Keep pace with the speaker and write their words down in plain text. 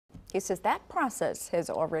He says that process has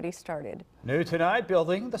already started. New tonight,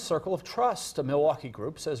 building the Circle of Trust. A Milwaukee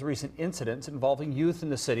group says recent incidents involving youth in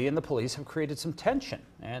the city and the police have created some tension,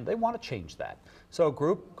 and they want to change that. So a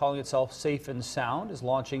group calling itself Safe and Sound is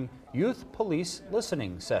launching youth police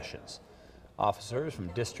listening sessions. Officers from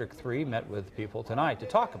District 3 met with people tonight to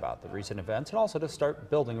talk about the recent events and also to start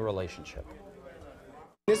building a relationship.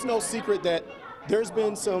 It's no secret that there's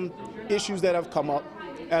been some issues that have come up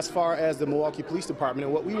as far as the Milwaukee Police Department,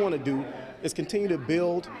 and what we want to do is continue to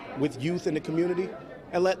build with youth in the community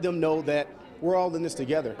and let them know that we're all in this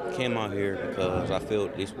together. I came out here because I feel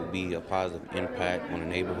this would be a positive impact on the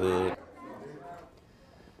neighborhood.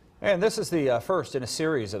 And this is the first in a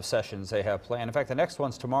series of sessions they have planned. In fact, the next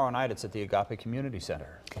one's tomorrow night. It's at the Agape Community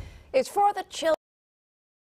Center. It's for the children.